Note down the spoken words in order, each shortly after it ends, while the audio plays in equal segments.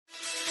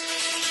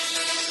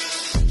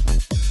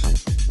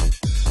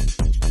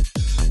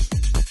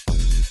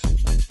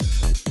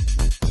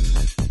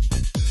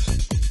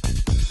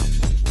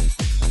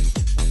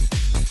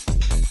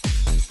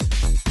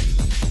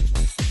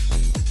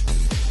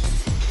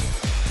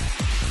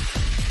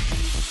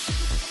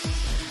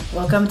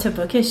Welcome to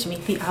Bookish,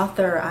 Meet the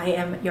Author. I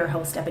am your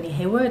host, Ebony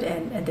Haywood,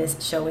 and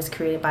this show is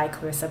created by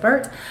Clarissa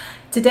Burt.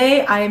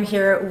 Today, I am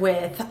here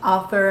with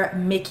author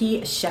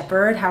Mickey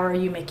Shepard. How are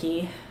you,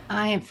 Mickey?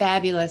 I am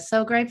fabulous.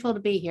 So grateful to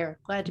be here.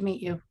 Glad to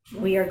meet you.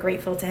 We are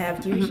grateful to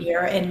have you here.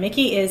 And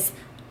Mickey is,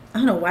 I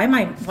don't know,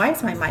 why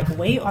is my mic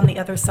way on the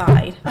other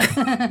side?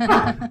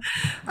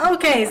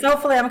 Okay, so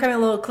hopefully I'm coming a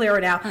little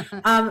clearer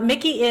now.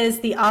 Mickey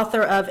is the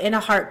author of In a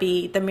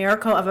Heartbeat, The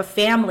Miracle of a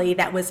Family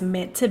That Was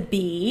Meant to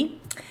Be.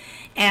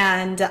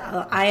 And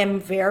I am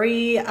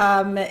very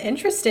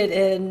interested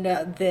in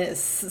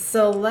this.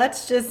 So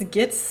let's just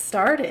get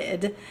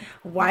started.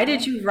 Why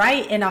did Okay. you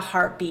write In a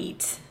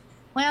Heartbeat?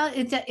 Well,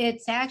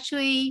 it's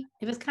actually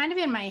it was kind of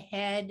in my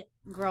head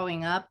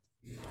growing up.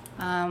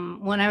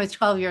 When I was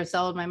 12 years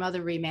old, my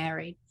mother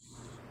remarried,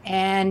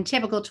 and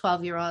typical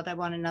 12-year-old, I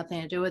wanted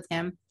nothing to do with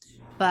him,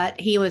 but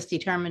he was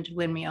determined to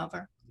win me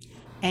over,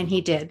 and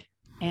he did.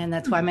 And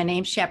that's why my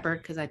name's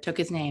Shepherd, because I took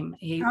his name.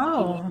 He was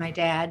Oh, my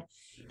dad,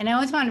 and I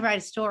always wanted to write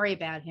a story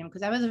about him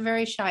because I was a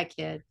very shy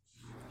kid.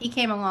 He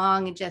came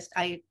along and just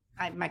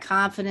my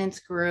confidence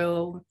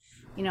grew.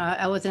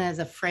 I wasn't as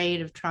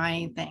afraid of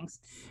trying things.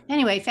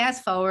 Anyway,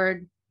 fast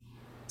forward,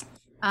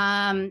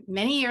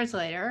 many years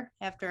later,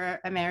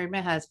 after I married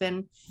my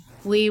husband,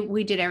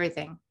 we did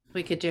everything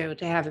we could do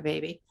to have a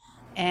baby,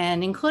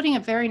 and including a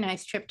very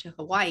nice trip to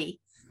Hawaii,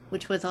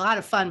 which was a lot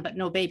of fun, but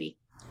no baby.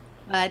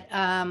 But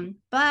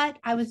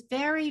I was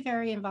very,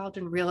 very involved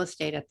in real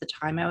estate at the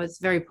time. I was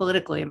very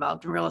politically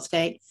involved in real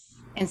estate.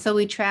 And so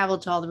we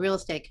traveled to all the real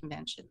estate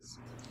conventions.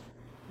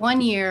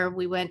 One year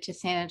we went to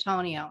San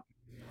Antonio,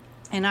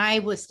 and I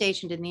was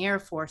stationed in the Air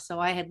Force. So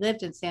I had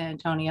lived in San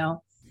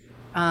Antonio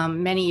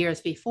many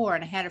years before.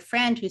 And I had a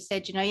friend who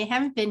said, you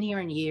haven't been here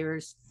in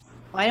years.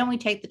 Why don't we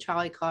take the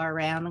trolley car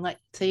around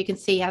so you can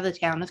see how the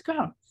town has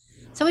grown?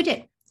 So we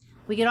did.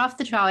 We get off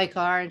the trolley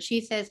car, and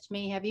she says to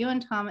me, "Have you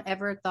and Tom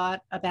ever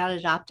thought about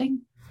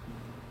adopting?"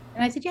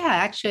 And I said, "Yeah,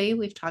 actually,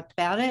 we've talked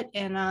about it."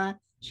 And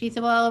she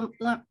said, "Well,"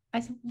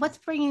 I said, "What's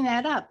bringing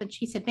that up?" And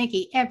she said,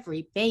 "Mickey,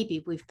 every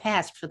baby we've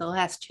passed for the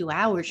last 2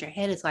 hours, your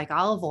head is like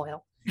olive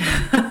oil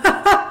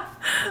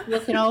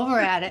looking over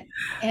at it."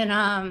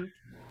 And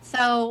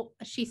so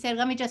she said,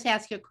 "Let me just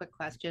ask you a quick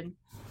question.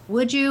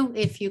 Would you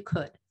if you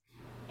could?"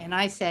 And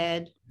I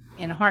said,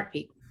 "In a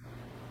heartbeat."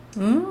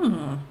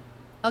 mm.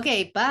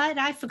 Okay, but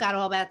I forgot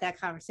all about that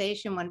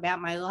conversation, went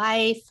about my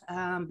life.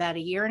 About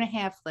a year and a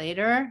half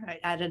later,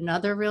 at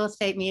another real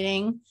estate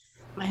meeting,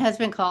 my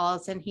husband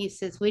calls and he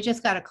says, "We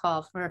just got a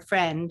call from a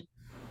friend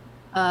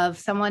of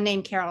someone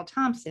named Carol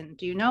Thompson.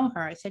 Do you know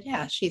her?" I said,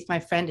 "Yeah, she's my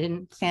friend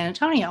in San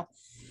Antonio."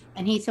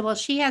 And he said, "Well,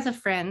 she has a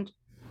friend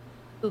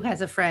who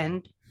has a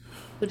friend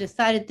who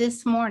decided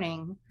this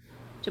morning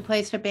to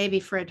place her baby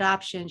for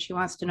adoption. She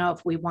wants to know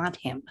if we want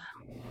him."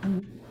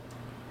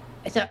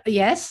 I said,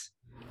 "Yes."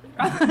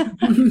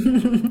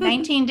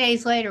 19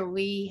 days later,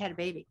 we had a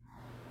baby.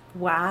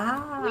 We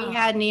Wow.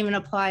 hadn't even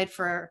applied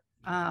for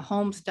a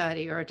home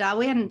study or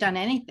we hadn't done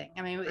anything.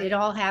 I mean, it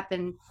all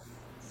happened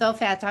so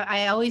fast.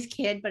 I always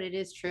kid, but it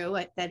is true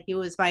that he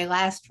was my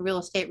last real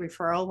estate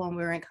referral when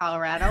we were in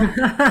Colorado,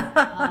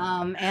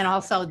 and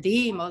also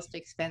the most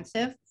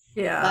expensive.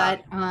 Yeah.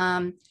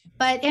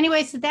 But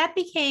anyway, so that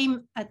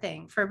became a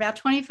thing for about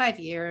 25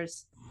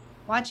 years,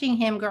 watching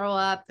him grow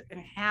up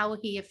and how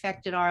he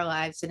affected our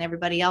lives and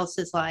everybody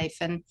else's life.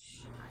 And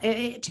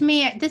to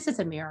me, this is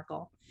a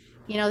miracle.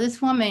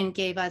 This woman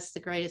gave us the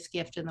greatest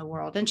gift in the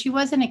world, and she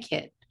wasn't a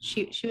kid.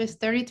 She was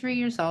 33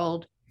 years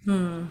old,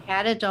 Hmm.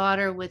 had a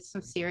daughter with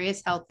some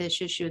serious health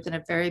issues. She was in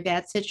a very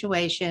bad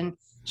situation.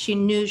 She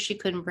knew she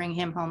couldn't bring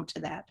him home to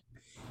that,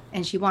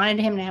 and she wanted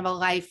him to have a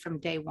life from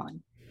day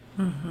one.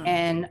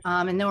 And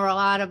there were a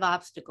lot of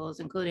obstacles,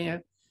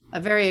 including a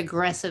very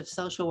aggressive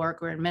social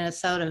worker in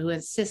Minnesota who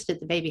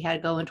insisted the baby had to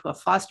go into a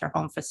foster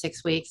home for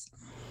 6 weeks.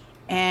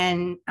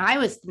 And I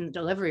was in the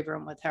delivery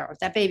room with her.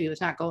 That baby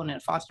was not going in a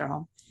foster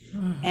home.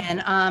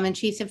 And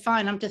she said,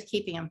 "Fine, I'm just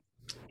keeping him."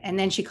 And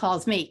then she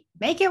calls me,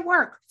 "Make it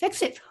work,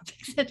 fix it,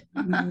 fix it,"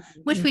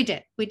 which we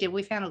did. We did.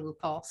 We found a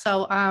loophole.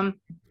 So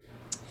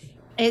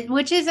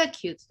which is a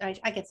cute.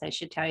 I guess I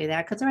should tell you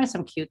that because there are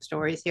some cute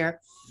stories here.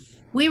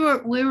 We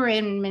were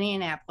in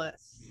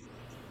Minneapolis,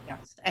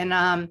 yes,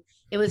 and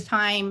it was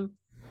time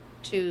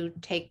to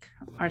take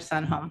our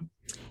son home,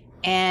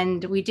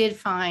 and we did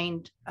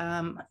find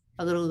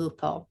a little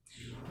loophole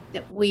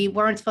that we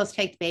weren't supposed to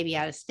take the baby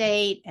out of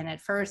state. And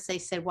at first they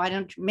said, "Why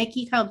don't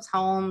Mickey comes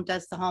home,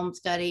 does the home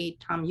study?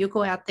 Tom, you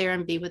go out there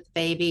and be with the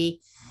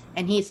baby."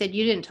 And he said,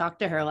 "You didn't talk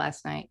to her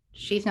last night.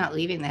 She's not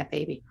leaving that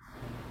baby.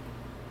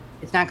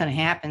 It's not going to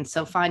happen.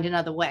 So find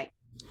another way."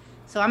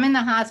 So I'm in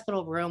the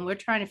hospital room. We're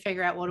trying to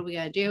figure out what are we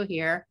going to do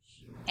here.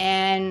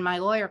 And my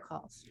lawyer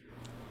calls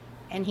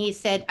and he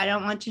said, "I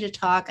don't want you to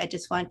talk. I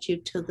just want you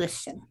to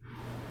listen."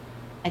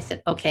 I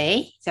said,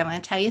 "Okay." So I'm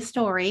going to tell you a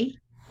story.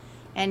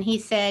 And he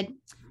said,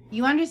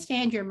 "You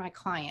understand you're my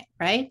client,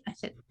 right?" I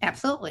said,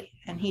 "Absolutely."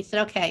 And he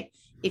said, "Okay,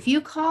 if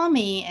you call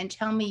me and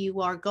tell me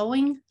you are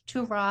going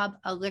to rob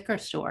a liquor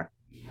store,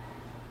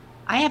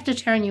 I have to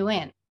turn you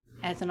in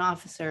as an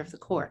officer of the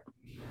court.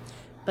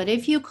 But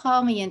if you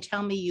call me and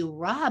tell me you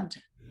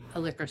robbed a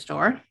liquor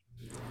store,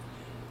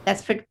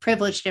 that's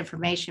privileged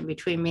information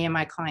between me and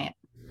my client.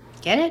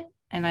 Get it?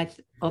 And I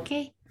said,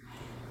 okay.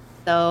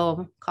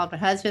 So called my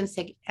husband,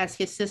 said, ask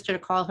his sister to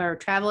call her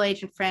travel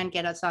agent friend,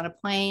 get us on a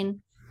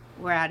plane.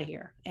 We're out of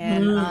here.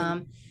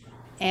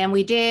 And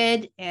we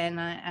did.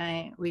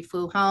 And we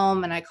flew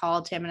home, and I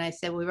called him and I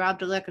said, we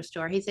robbed a liquor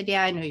store. He said,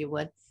 yeah, I knew you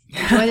would.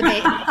 Enjoy the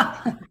baby.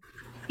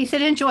 He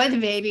said, enjoy the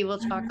baby. We'll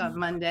talk on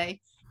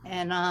Monday.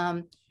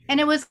 And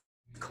it was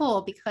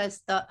cool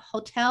because the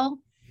hotel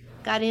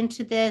got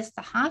into this.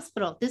 The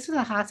hospital, this was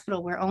a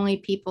hospital where only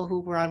people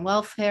who were on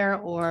welfare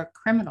or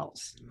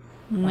criminals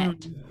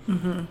went,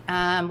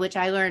 which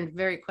I learned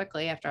very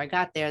quickly after I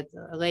got there.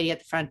 The lady at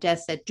the front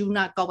desk said, do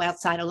not go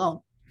outside alone.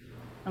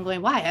 I'm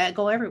going, why? I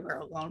go everywhere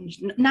alone.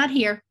 Not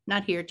here,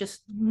 not here.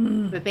 Just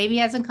the baby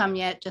hasn't come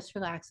yet. Just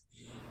relax.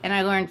 And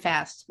I learned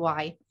fast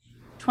why.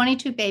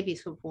 22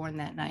 babies were born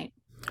that night.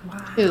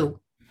 Wow. 2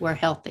 were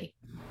healthy.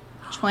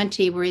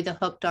 20 were either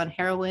hooked on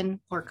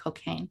heroin or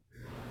cocaine.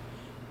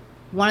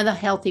 One of the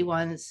healthy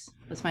ones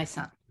was my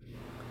son.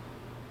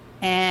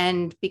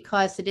 And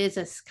because it is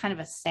a kind of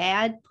a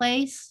sad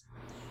place,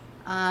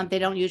 they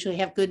don't usually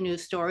have good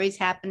news stories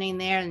happening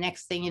there. The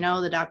next thing you know,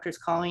 the doctor's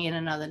calling in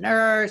another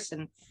nurse,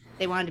 and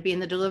they wanted to be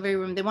in the delivery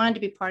room. They wanted to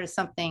be part of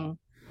something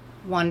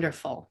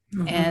wonderful.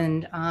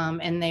 And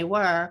they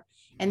were.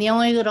 And the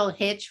only little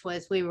hitch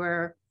was we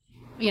were,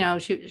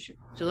 she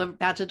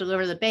about to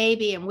deliver the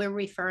baby, and we're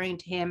referring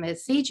to him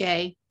as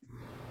CJ.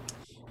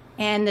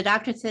 And the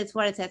doctor says,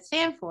 what does that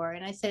stand for?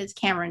 And I said, it's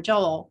Cameron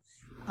Joel.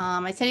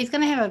 I said, he's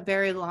going to have a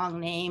very long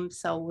name,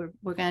 so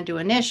we're going to do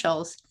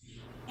initials.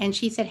 And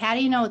she said, how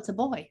do you know it's a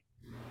boy?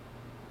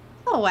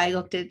 Oh, I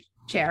looked at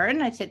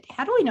Sharon. I said,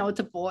 how do we know it's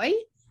a boy?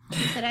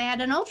 She said, I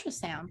had an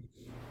ultrasound.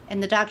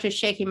 And the doctor's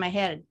shaking her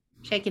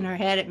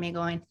head at me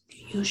going,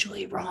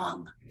 usually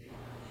wrong.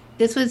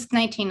 This was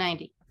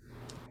 1990,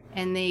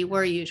 and they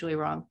were usually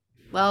wrong.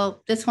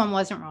 Well, this one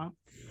wasn't wrong.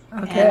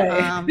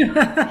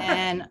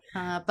 Okay.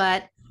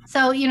 But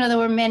so, there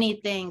were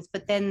many things,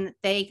 but then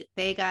they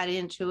got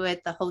into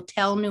it. The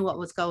hotel knew what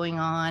was going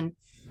on.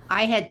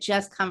 I had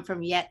just come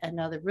from yet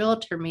another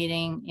realtor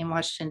meeting in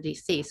Washington,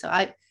 D.C. So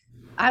I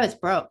was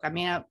broke. I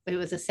mean, it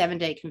was a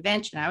 7-day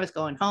convention. I was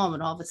going home,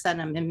 and all of a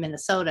sudden I'm in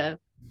Minnesota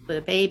with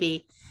a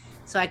baby.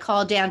 So I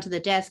called down to the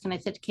desk and I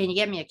said, can you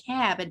get me a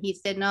cab? And he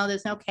said, no,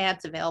 there's no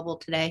cabs available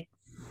today.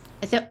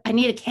 I said, I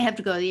need a cab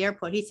to go to the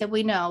airport. He said,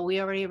 we know,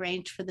 we already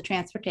arranged for the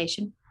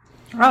transportation.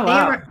 Oh,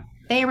 wow.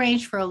 They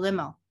arranged for a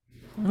limo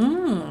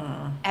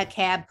at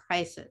cab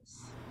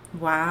prices.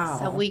 Wow.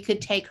 So we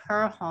could take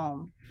her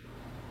home,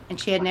 and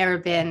she had never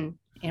been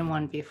in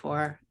one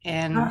before.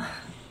 And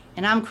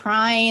I'm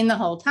crying the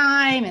whole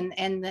time.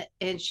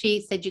 And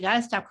she said, you got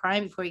to stop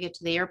crying before you get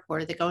to the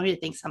airport. They're going to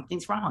think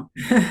something's wrong.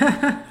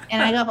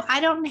 And I go, I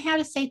don't know how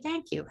to say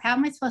thank you. How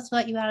am I supposed to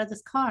let you out of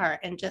this car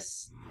and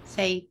just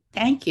say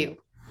thank you?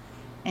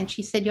 And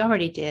she said, you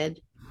already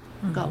did.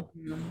 Go.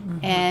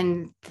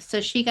 And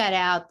so she got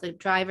out. The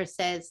driver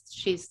says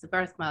she's the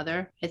birth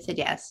mother. I said,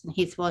 yes. And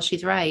he said, well,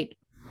 she's right.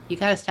 You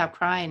got to stop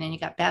crying. And you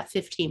got about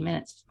 15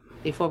 minutes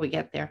before we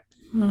get there.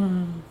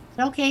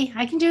 So, okay,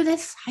 I can do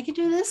this.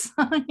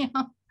 And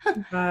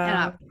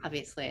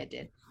obviously I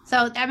did.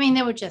 So, I mean,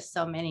 there were just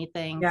so many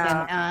things.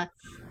 Yeah.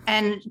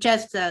 And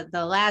just the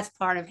last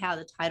part of how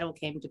the title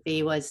came to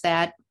be was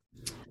that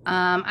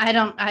I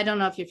don't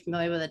know if you're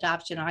familiar with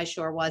adoption. I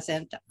sure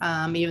wasn't,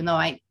 even though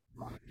I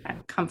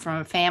come from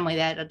a family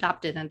that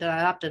adopted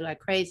like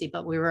crazy,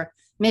 but we were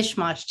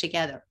mishmashed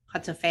together.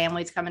 Lots of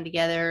families coming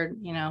together,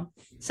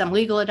 some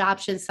legal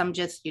adoptions, some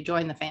just you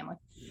join the family.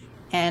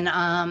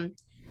 And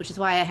which is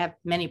why I have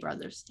many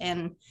brothers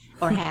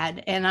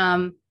had.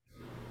 And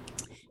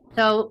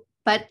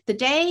but the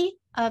day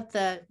of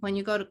when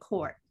you go to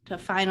court to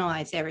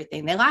finalize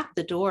everything, they lock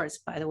the doors,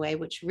 by the way,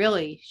 which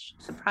really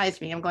surprised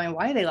me. I'm going,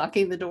 why are they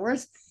locking the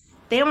doors?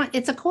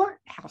 It's a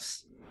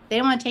courthouse. They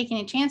don't want to take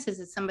any chances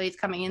that somebody's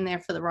coming in there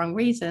for the wrong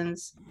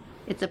reasons.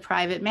 It's a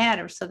private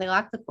matter. So they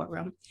lock the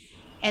courtroom.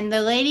 And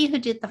the lady who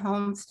did the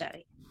home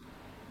study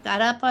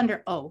got up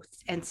under oath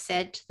and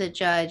said to the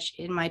judge,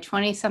 in my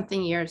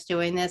 20-something years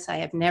doing this, I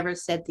have never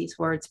said these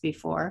words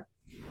before,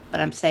 but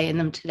I'm saying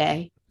them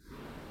today.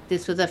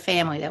 This was a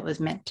family that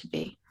was meant to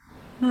be.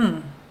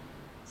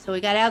 So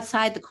we got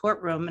outside the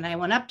courtroom, and I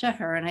went up to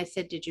her and I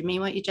said, did you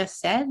mean what you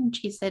just said? And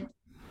she said,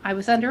 I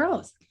was under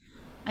oath.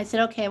 I said,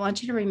 okay, I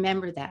want you to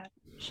remember that.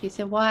 She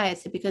said, why? I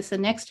said, because the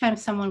next time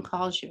someone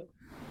calls you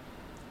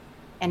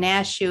and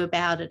asks you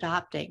about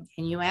adopting,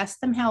 and you ask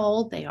them how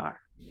old they are,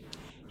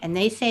 and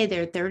they say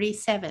they're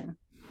 37,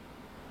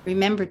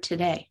 remember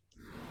today.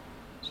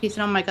 She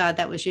said, oh my God,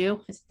 that was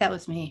you? I said, that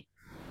was me.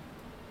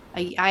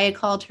 I had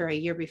called her a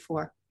year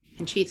before,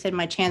 and she said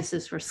my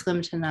chances were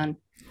slim to none.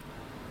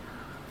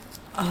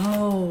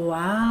 Oh,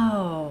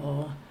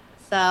 wow.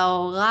 So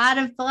a lot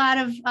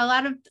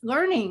of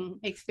learning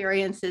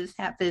experiences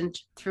happened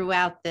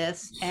throughout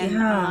this.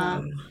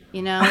 And,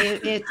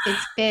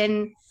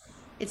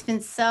 it's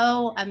been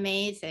so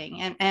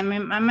amazing. And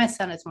my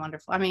son is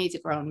wonderful. I mean, he's a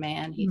grown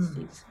man. He's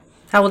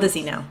How old is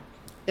he now?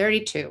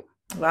 32.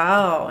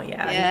 Wow,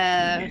 yeah.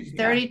 Yeah, Yeah.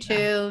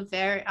 32.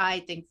 Very,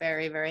 I think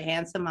very, very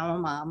handsome. I'm a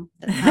mom.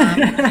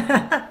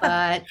 Yeah.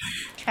 But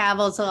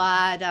travels a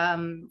lot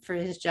for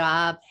his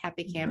job.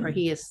 Happy camper.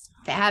 He is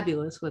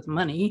fabulous with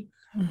money.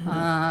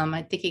 Mhm.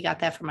 I think he got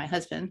that from my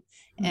husband.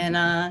 And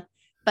Mhm.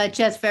 but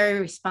just very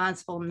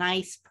responsible,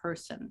 nice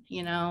person,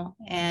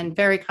 and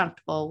very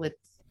comfortable with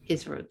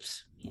his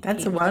roots.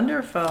 That's You know,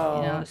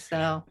 wonderful.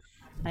 so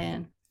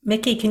and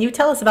Mickey, can you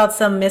tell us about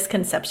some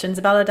misconceptions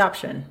about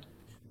adoption?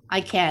 I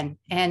can.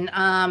 And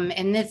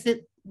this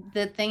is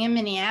the thing in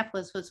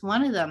Minneapolis was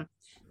one of them.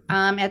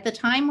 At the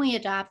time we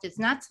adopted, it's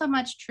not so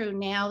much true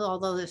now,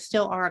 although there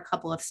still are a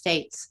couple of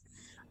states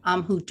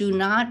who do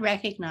not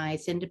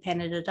recognize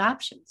independent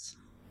adoptions.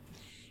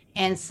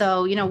 And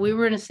so, we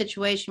were in a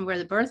situation where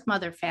the birth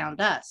mother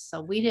found us,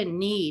 so we didn't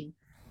need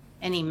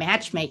any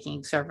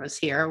matchmaking service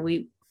here.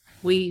 We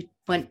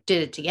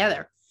did it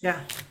together,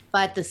 Yeah.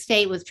 but the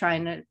state was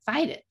trying to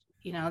fight it.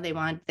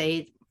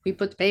 We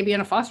put the baby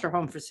in a foster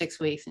home for 6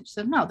 weeks, and she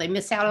said no, they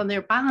miss out on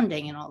their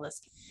bonding and all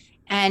this,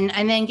 and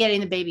then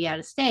getting the baby out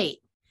of state.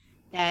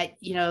 That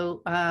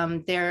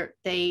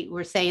they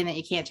were saying that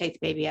you can't take the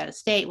baby out of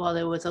state. Well,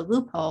 there was a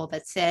loophole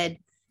that said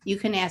you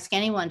can ask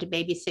anyone to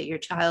babysit your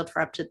child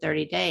for up to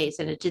 30 days,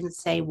 and it didn't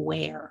say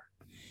where.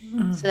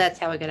 So that's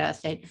how we got out of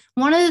state.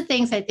 One of the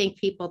things I think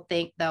people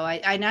think, though,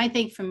 I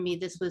think for me,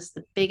 this was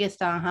the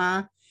biggest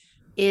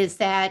is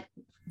that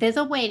there's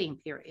a waiting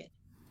period.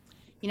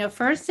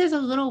 First there's a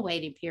little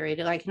waiting period.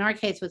 Like in our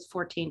case, it was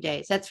 14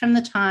 days. That's from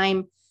the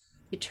time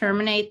you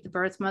terminate the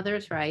birth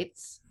mother's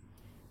rights.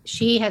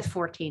 She has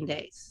 14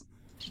 days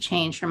to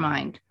change her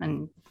mind.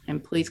 And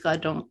please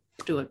God, don't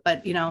do it.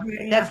 But,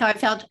 that's how I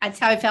felt. That's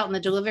how I felt in the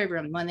delivery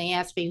room when they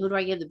asked me, who do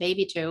I give the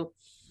baby to?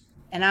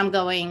 And I'm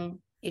going,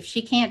 if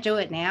she can't do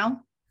it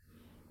now,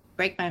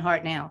 break my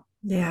heart now.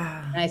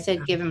 Yeah. And I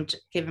said, give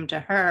him to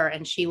her.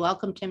 And she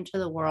welcomed him to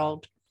the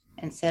world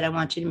and said, I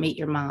want you to meet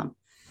your mom.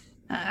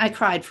 I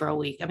cried for a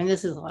week. I mean,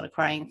 this is a lot of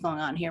crying going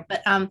on here,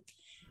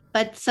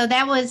 but so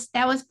that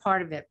was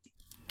part of it,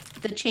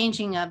 the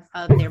changing of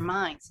their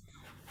minds.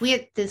 We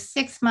had this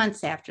 6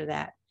 months after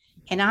that.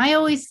 And I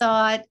always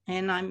thought,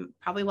 and I'm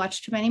probably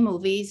watched too many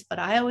movies, but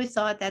I always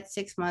thought that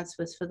 6 months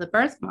was for the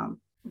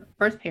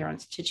birth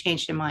parents to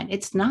change their mind.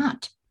 It's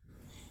not.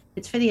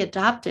 It's for the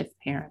adoptive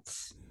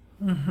parents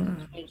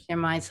to change their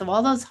mind. So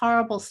all those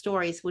horrible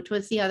stories, which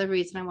was the other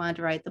reason I wanted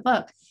to write the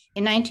book.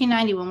 In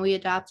 1990, when we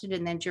adopted,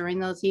 and then during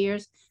those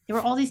years, there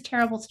were all these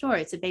terrible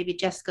stories. The baby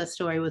Jessica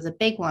story was a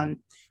big one.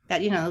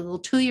 That, the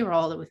little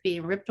 2-year-old that was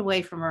being ripped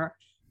away from her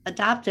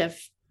adoptive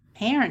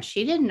parents.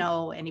 She didn't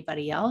know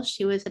anybody else.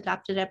 She was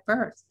adopted at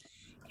birth.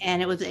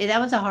 And that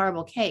was a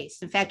horrible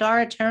case. In fact,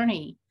 our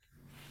attorney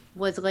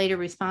was later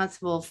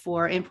responsible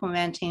for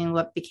implementing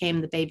what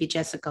became the Baby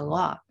Jessica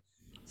law.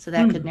 So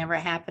that could never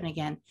happen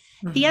again.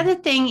 The other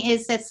thing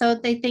is that, so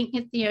they think,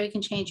 you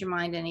can change your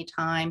mind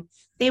anytime.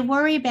 They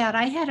worry about,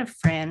 I had a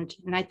friend,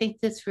 and I think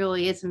this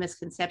really is a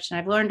misconception.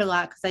 I've learned a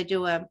lot because I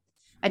do a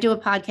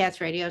podcast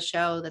radio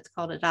show that's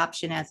called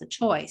Adoption as a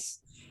Choice.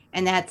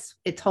 And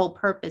its whole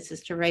purpose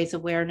is to raise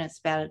awareness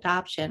about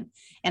adoption.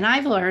 And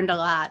I've learned a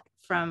lot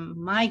from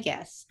my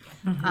guests.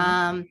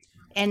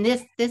 And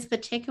this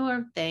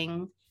particular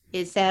thing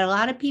is that a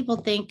lot of people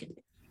think,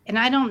 and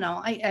I don't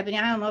know, I mean,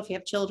 I don't know if you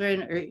have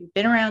children or you've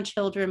been around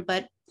children,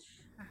 but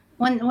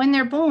when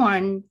they're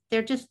born,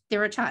 they're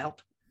a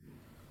child,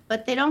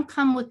 but they don't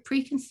come with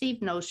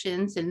preconceived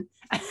notions and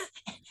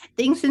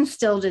things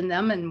instilled in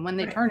them. And when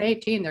they turn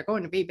 18, they're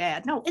going to be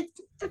bad. No,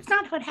 that's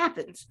not what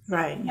happens.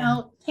 Right.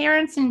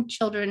 Parents and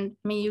children,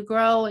 I mean, you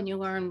grow and you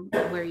learn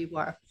where you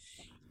are.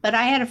 But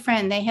I had a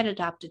friend, they had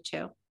adopted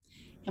too.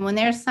 And when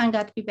their son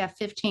got to be about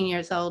 15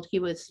 years old, he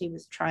was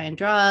trying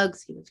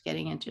drugs, he was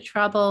getting into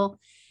trouble.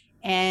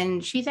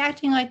 And she's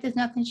acting like there's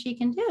nothing she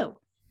can do.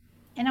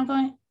 And I'm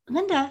going,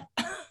 Linda,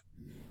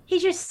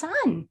 he's your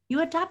son. You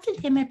adopted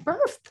him at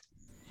birth.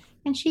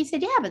 And she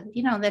said, yeah, but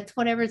that's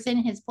whatever's in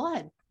his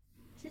blood.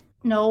 I said,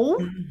 no.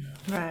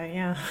 Right,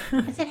 yeah.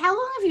 I said, how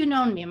long have you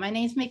known me? My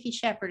name's Mickey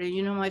Shepard,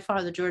 and my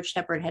father, George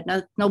Shepard, had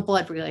no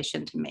blood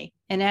relation to me.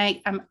 And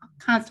I'm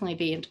constantly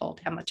being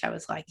told how much I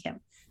was like him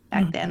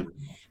back then.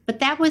 But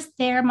that was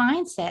their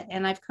mindset.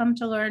 And I've come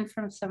to learn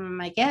from some of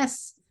my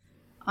guests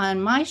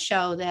on my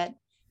show that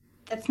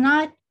that's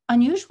not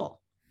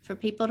unusual for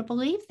people to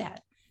believe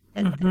that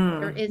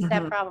there is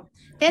that problem.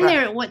 Then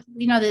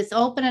there's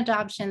open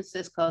adoptions,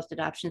 there's closed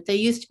adoptions. There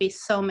used to be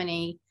so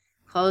many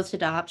closed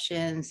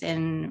adoptions,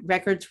 and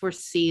records were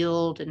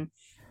sealed, and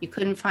you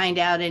couldn't find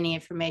out any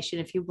information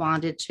if you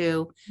wanted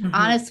to.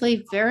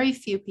 Honestly, very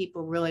few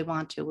people really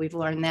want to. We've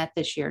learned that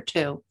this year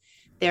too.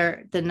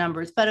 They're the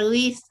numbers, but at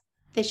least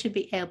they should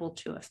be able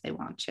to if they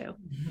want to.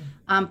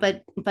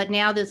 But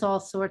now there's all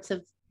sorts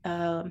of.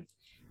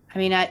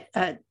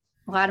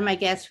 A lot of my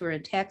guests were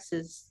in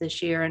Texas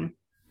this year,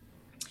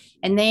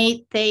 and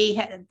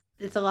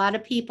there's a lot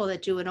of people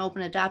that do an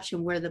open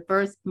adoption where the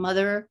birth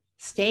mother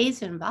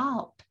stays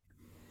involved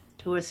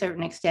to a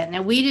certain extent.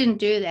 Now, we didn't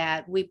do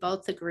that. We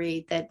both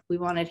agreed that we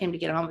wanted him to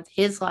get on with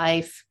his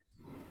life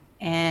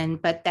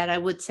but that I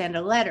would send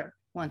a letter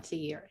once a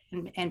year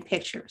and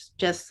pictures,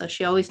 just so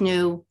she always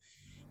knew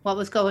what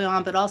was going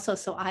on, but also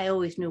so I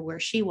always knew where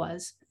she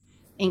was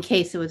in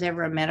case there was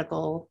ever a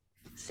medical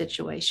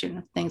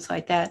situation, things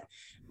like that.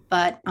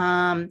 But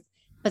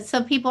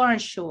some people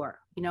aren't sure,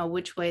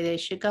 which way they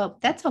should go.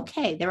 That's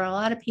okay. There are a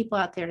lot of people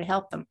out there to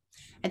help them.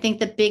 I think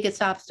the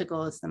biggest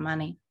obstacle is the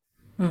money.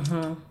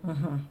 And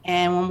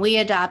when we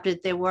adopted,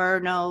 there were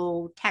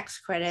no tax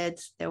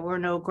credits, there were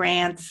no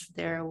grants,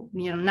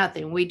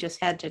 nothing. We just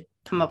had to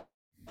come up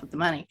with the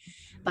money.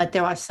 But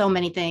there are so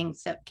many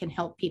things that can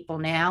help people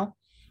now.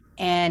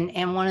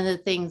 And one of the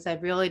things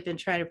I've really been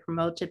trying to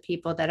promote to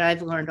people that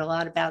I've learned a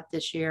lot about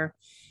this year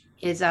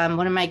is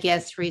one of my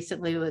guests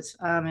recently was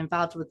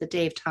involved with the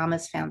Dave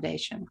Thomas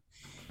Foundation.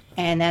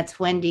 And that's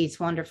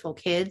Wendy's Wonderful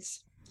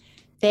Kids.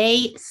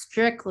 They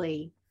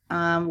strictly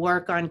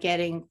work on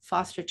getting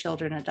foster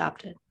children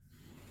adopted.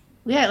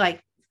 We had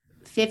like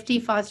 50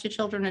 foster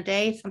children a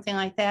day, something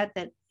like that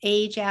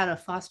age out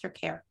of foster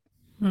care.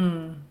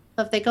 So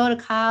if they go to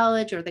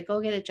college or they go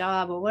get a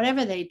job or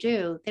whatever they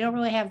do, they don't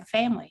really have a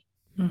family,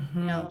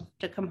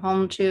 to come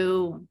home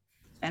to,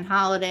 spend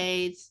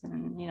holidays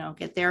and,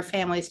 get their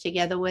families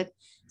together with.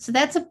 So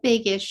that's a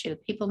big issue.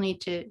 People need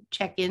to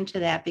check into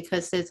that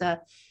because they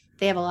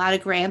have a lot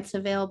of grants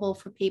available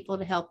for people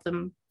to help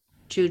them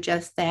do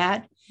just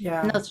that.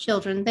 Yeah. And those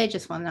children, they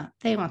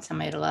want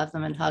somebody to love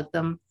them and hug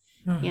them.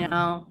 They're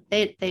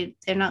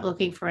not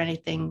looking for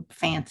anything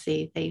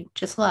fancy. They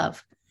just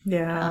love.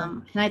 Yeah.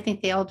 And I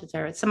think they all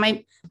deserve it. So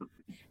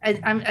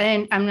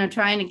I'm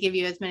trying to give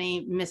you as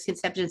many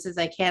misconceptions as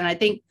I can. I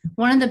think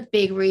one of the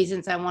big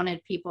reasons I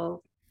wanted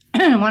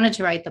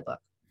to write the book.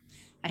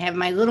 I have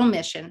my little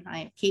mission.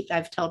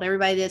 I've told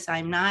everybody this.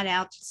 I'm not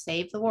out to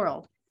save the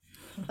world,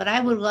 but I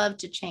would love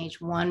to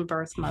change one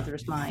birth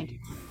mother's mind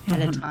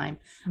at a time.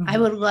 I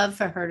would love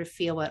for her to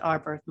feel what our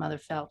birth mother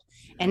felt.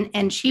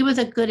 And she was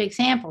a good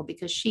example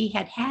because she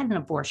had an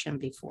abortion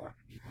before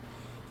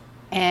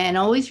and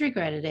always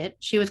regretted it.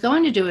 She was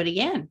going to do it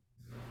again,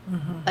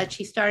 but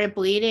she started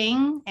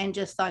bleeding and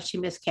just thought she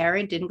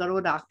miscarried, didn't go to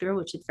a doctor,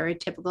 which is very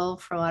typical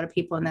for a lot of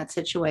people in that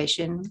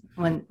situation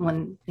when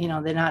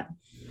they're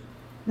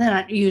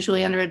not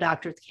usually under a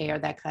doctor's care,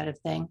 that kind of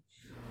thing.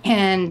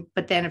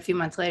 But then a few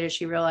months later,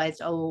 she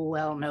realized, oh,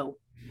 well, no,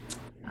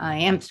 I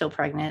am still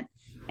pregnant.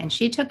 And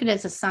she took it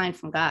as a sign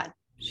from God.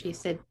 She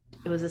said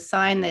it was a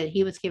sign that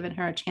he was giving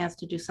her a chance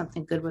to do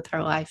something good with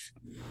her life.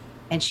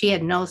 And she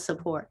had no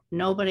support.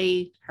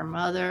 Nobody, her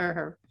mother,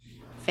 her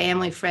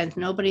family, friends,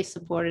 nobody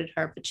supported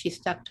her, but she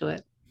stuck to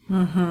it.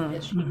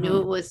 She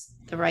knew it was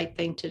the right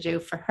thing to do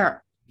for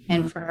her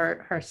and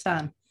for her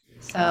son.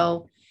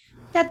 So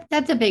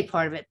that's a big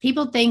part of it.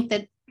 People think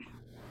that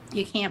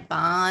you can't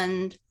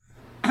bond.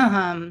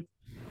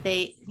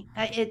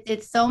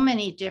 It's so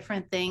many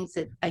different things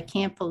that I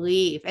can't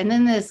believe. And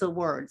then there's the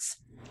words.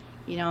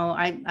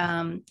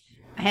 I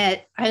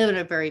live in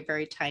a very,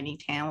 very tiny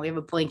town. We have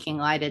a blinking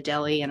light, a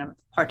deli, and a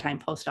part-time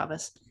post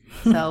office.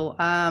 So,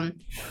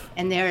 and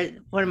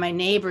one of my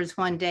neighbors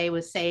one day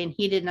was saying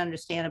he didn't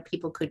understand how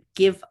people could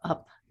give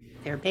up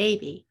their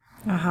baby.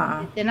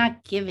 They're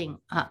not giving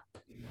up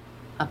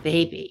a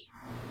baby.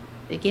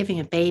 They're giving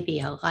a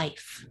baby a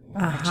life,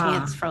 a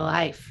chance for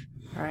life.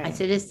 Right. I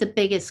said, it's the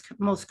biggest,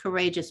 most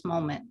courageous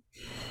moment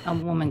a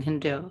woman can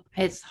do.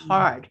 It's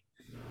hard.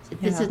 I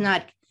said, this is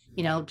not,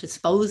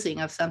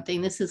 disposing of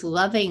something. This is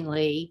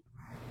lovingly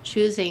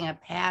choosing a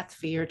path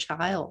for your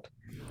child.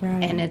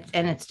 Right.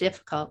 And it's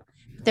difficult.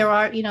 There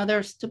are,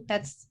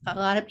 that's a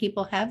lot of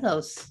people have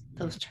those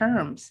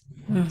terms.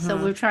 So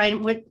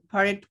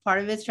part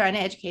of it's trying to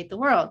educate the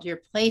world.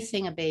 You're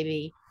placing a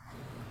baby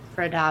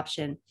for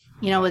adoption.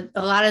 With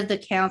a lot of the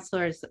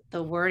counselors,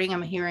 the wording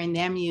I'm hearing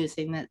them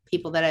using, that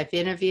people that I've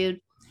interviewed,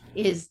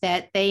 is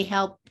that they're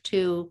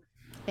helping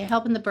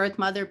the birth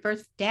mother,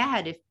 birth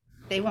dad, if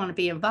they want to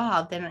be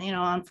involved. And,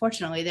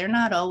 unfortunately, they're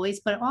not always,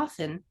 but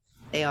often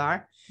they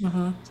are.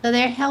 So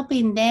they're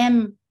helping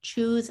them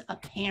choose a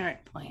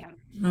parent plan,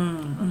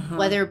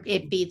 whether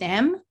it be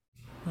them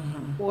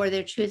or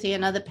they're choosing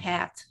another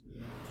path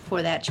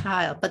for that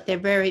child, but they're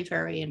very,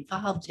 very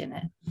involved in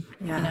it.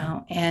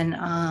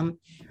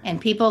 And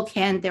people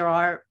there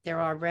are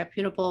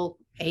reputable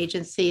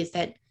agencies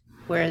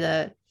where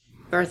the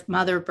birth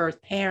mother,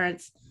 birth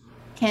parents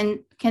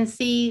can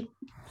see,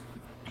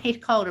 I hate to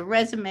call it a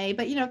resume,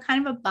 but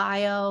kind of a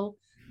bio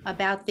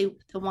about the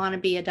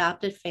wannabe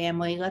adopted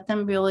family. Let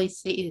them really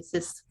see,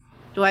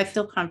 do I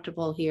feel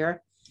comfortable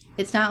here?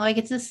 It's not like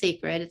it's a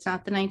secret. It's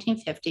not the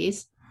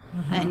 1950s.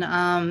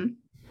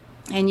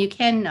 And you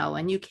can know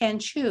and you can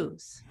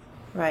choose.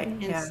 Right.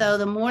 And so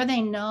the more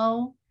they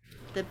know,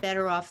 the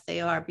better off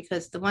they are.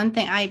 Because the one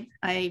thing, I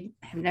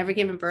have never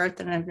given birth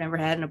and I've never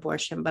had an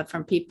abortion, but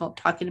from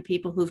talking to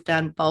people who've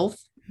done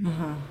both,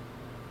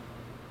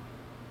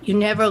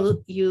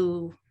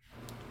 you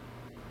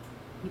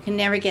can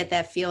never get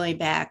that feeling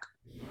back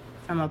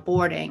from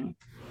aborting.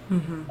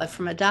 But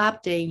from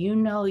adopting,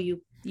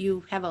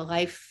 you have a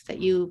life that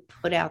you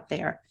put out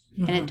there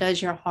and it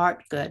does your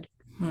heart good.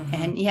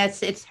 And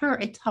yes, it's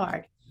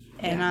hard.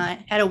 And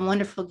I had a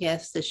wonderful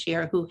guest this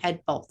year who had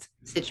both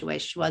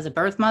situations. She was a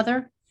birth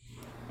mother,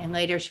 and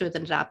later she was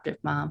an adoptive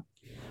mom.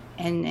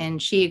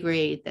 And she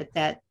agreed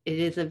that it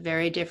is a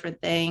very different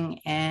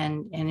thing,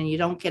 and you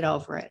don't get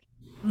over it.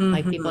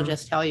 Like people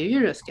just tell you, you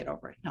just get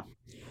over it. No.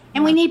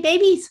 And we need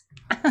babies.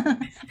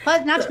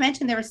 But not to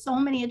mention, there are so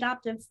many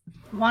adoptive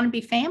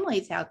wannabe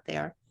families out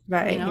there.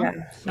 Right. You know?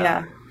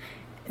 Yeah.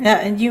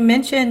 And you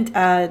mentioned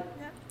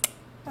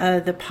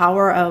the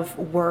power of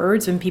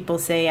words when people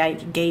say, I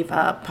gave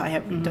up.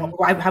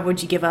 How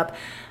would you give up?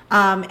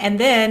 And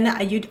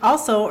then you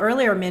also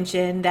earlier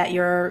mentioned that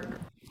your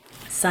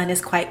son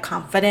is quite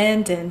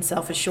confident and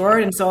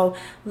self-assured. And so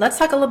let's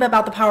talk a little bit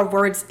about the power of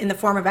words in the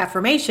form of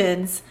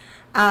affirmations.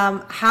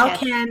 How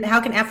can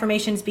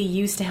affirmations be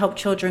used to help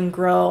children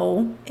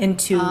grow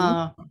into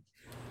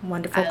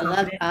wonderful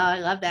confidence? I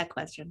love that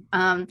question.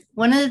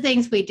 One of the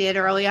things we did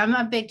early, I'm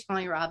a big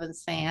Tony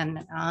Robbins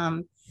fan.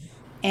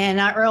 And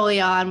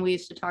early on, we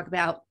used to talk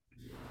about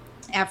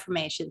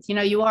affirmations.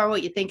 You are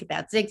what you think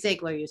about. Zig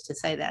Ziglar used to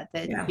say that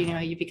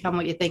you become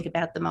what you think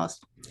about the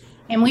most.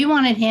 And we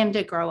wanted him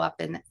to grow up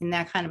in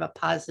that kind of a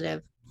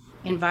positive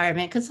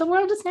environment, because the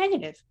world is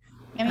negative.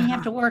 I mean, you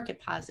have to work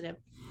at positive.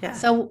 Yeah.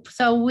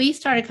 So we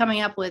started coming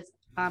up with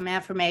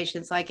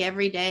affirmations like,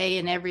 every day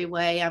in every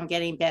way, I'm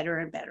getting better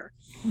and better.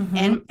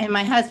 And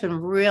my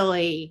husband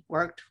really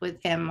worked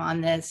with him on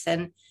this.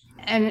 And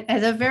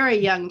as a very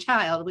young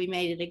child, we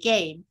made it a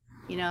game.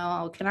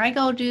 Can I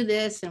go do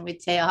this? And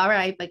we'd say, all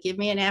right, but give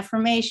me an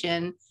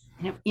affirmation.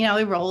 And,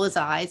 he'd roll his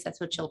eyes. That's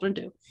what children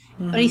do.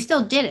 But he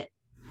still did it.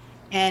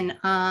 And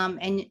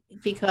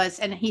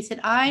he said,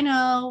 I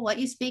know what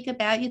you speak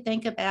about, you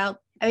think about.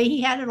 I mean,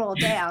 he had it all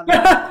down,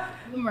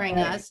 humoring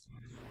us,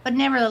 but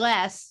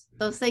nevertheless,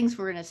 those things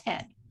were in his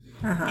head.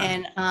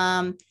 And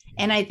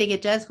I think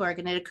it does work.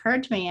 And it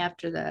occurred to me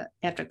after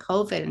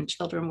COVID and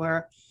children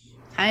were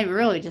kind of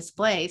really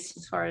displaced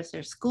as far as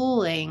their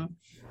schooling,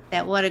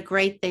 that what a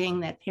great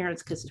thing that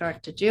parents could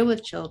start to do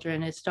with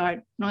children is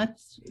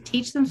let's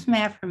teach them some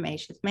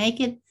affirmations, make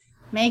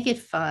it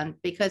fun,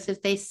 because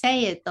if they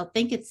say it, they'll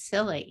think it's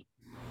silly,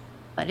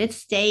 but it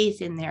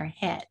stays in their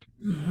head.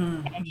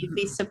 And you'd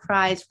be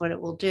surprised what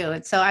it will do.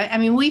 And so, I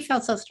mean, we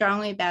felt so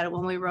strongly about it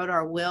when we wrote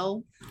our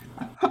will,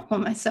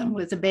 when my son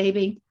was a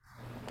baby.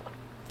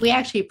 We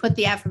actually put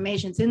the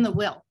affirmations in the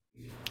will.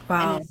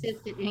 Wow. And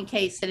insisted, in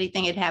case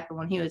anything had happened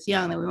when he was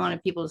young, that we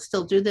wanted people to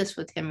still do this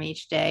with him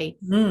each day.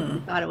 We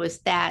thought it was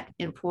that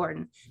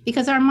important,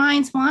 because our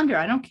minds wander.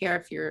 I don't care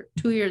if you're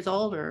 2 years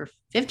old or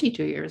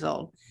 52 years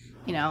old.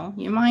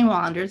 Your mind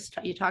wanders.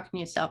 You're talking to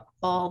yourself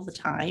all the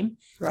time.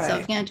 Right. So if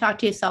you're going to talk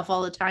to yourself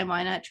all the time,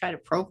 why not try to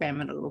program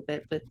it a little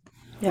bit with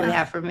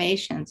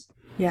affirmations?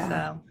 Yeah.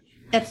 So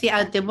that's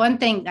the one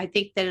thing I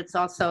think that it's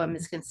also a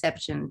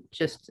misconception,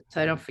 just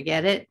so I don't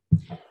forget it,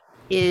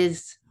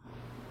 is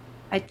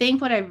I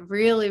think what I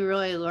really,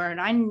 really learned,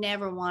 I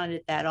never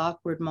wanted that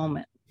awkward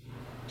moment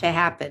to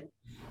happen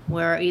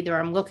where either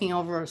I'm looking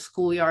over a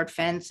schoolyard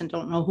fence and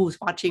don't know who's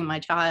watching my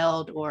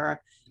child,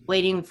 or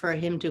waiting for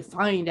him to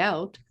find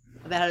out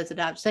about his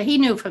adoption. So he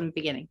knew from the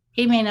beginning.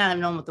 He may not have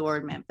known what the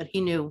word meant, but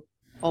he knew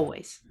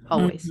always.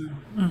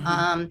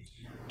 And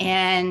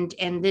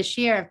this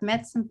year I've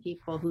met some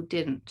people who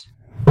didn't.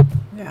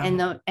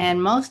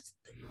 And most,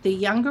 the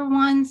younger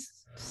ones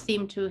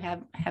seem to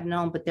have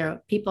known, but there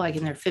are people like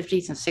in their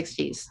 50s and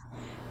 60s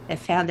that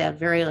found out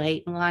very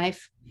late in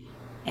life,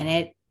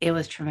 and it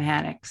was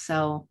traumatic.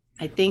 So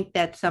I think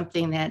that's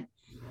something that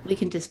we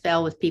can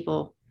dispel with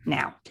people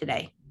now,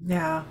 today.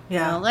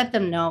 Let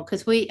them know,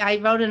 because I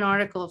wrote an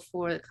article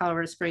for the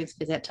Colorado Springs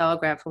Gazette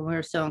Telegraph when we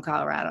were still in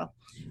Colorado,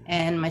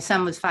 and my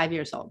son was 5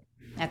 years old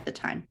at the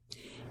time,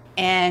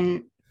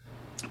 and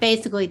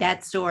basically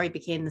that story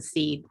became the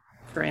seed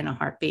for In a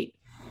Heartbeat.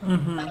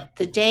 But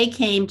the day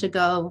came to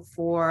go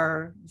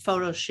for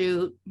photo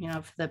shoot,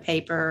 for the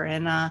paper,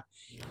 and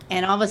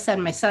all of a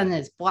sudden my son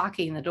is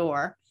blocking the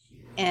door,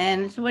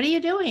 and I said, what are you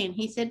doing?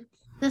 He said,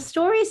 the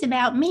story's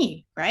about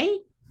me, right?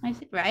 I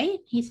said, right.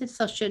 He said,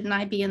 so shouldn't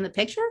I be in the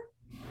picture?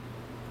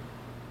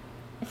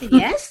 I said,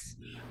 yes.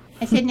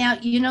 I said, now,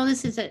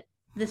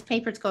 this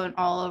paper's going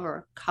all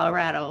over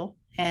Colorado,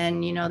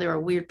 and there are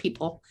weird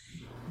people.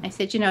 I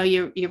said,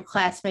 your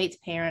classmates'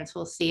 parents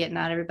will see it.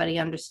 Not everybody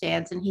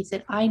understands. And he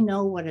said, I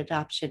know what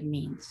adoption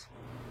means.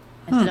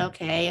 I said,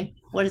 okay,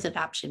 what does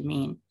adoption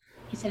mean?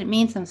 He said, it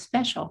means I'm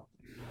special.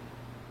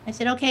 I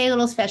said, okay,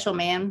 little special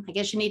man, I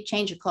guess you need to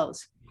change your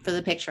clothes for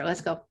the picture.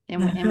 Let's go.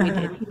 And we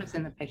did. He was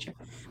in the picture.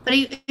 But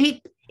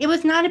it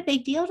was not a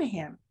big deal to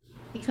him,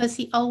 because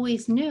he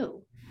always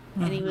knew.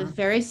 And he was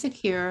very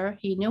secure.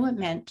 He knew it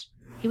meant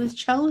he was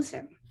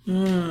chosen.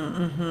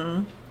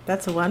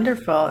 That's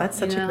wonderful. That's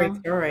such a great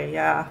story.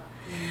 Yeah.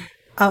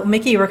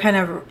 Mickey, we're kind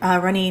of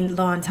running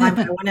low on time,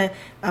 but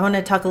I want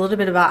to talk a little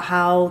bit about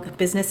how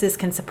businesses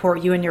can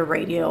support you and your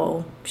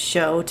radio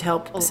show to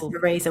help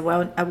raise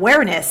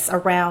awareness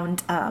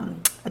around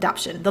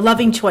adoption, the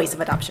loving choice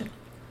of adoption.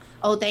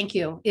 Oh, thank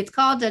you. It's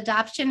called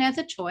Adoption as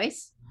a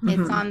Choice.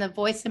 It's on the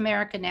Voice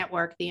America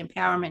Network, the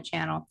Empowerment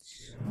Channel.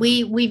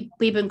 We've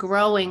been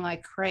growing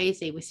like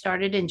crazy. We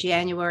started in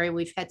January.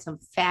 We've had some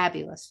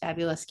fabulous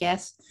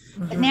guests,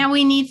 but now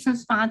we need some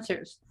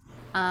sponsors,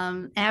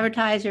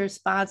 advertisers,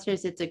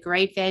 sponsors. It's a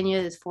great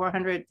venue. There's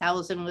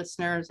 400,000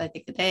 listeners, I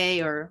think, a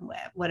day or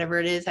whatever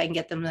it is. I can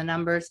get them the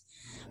numbers,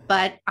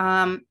 but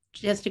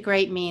just a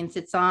great means.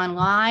 It's on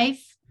live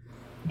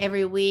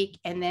every week,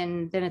 and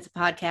then it's a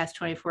podcast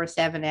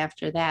 24/7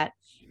 after that.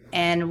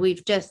 And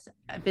we've just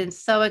been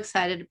so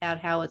excited about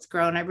how it's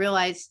grown. I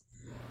realize,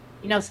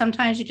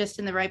 sometimes you're just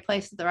in the right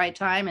place at the right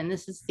time, and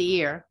this is the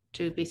year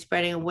to be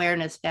spreading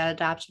awareness about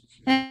adoption.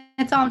 And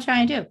that's all I'm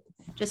trying to do.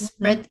 Just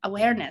spread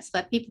awareness,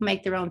 let people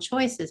make their own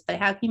choices. But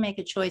how can you make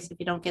a choice if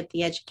you don't get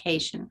the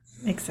education?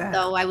 Exactly.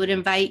 So I would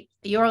invite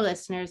your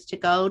listeners to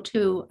go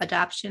to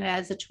Adoption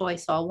as a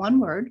Choice, all one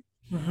word,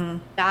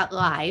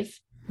 .live,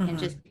 and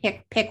just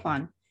pick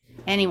one.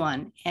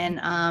 Anyone. And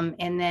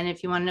then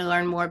if you want to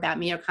learn more about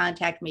me or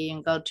contact me, you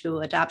can go to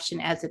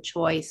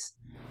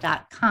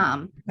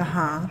adoptionasachoice.com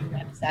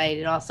website.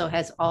 It also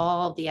has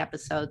all the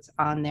episodes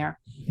on there.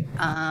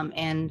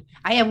 And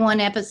I have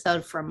one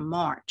episode from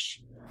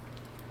March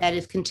that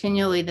is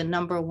continually the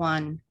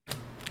 #1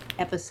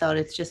 episode.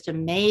 It's just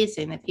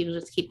amazing that people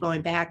just keep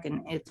going back,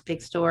 and it's a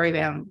big story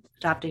about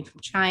adopting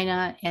from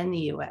China and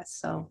the US.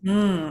 So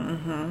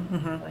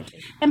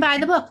and buy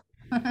the book.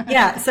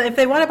 Yeah. So if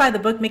they want to buy the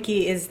book,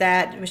 Mickey,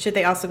 should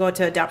they also go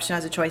to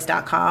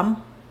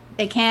adoptionasachoice.com?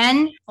 They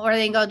can, or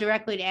they can go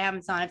directly to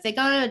Amazon. If they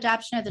go to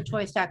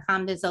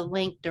adoptionasachoice.com, there's a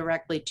link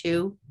directly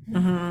to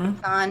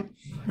Amazon.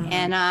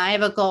 And I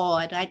have a goal.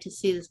 I'd like to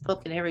see this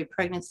book in every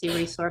pregnancy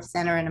resource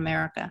center in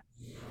America.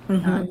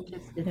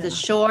 It's a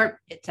short,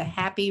 it's a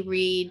happy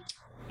read,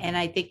 and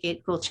I think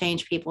it will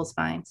change people's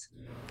minds.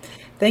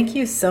 Thank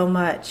you so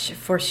much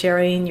for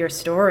sharing your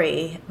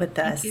story with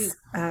us.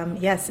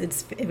 Yes,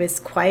 it was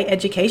quite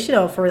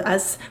educational for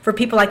us, for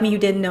people like me who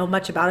didn't know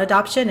much about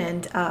adoption,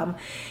 and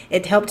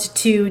it helped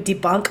to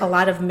debunk a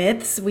lot of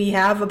myths we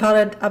have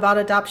about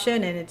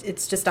adoption, and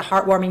it's just a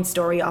heartwarming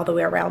story all the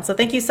way around. So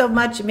thank you so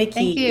much,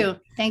 Mickey. Thank you.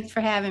 Thanks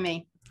for having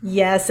me.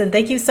 Yes, and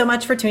thank you so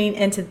much for tuning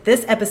into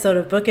this episode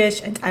of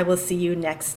Bookish, and I will see you next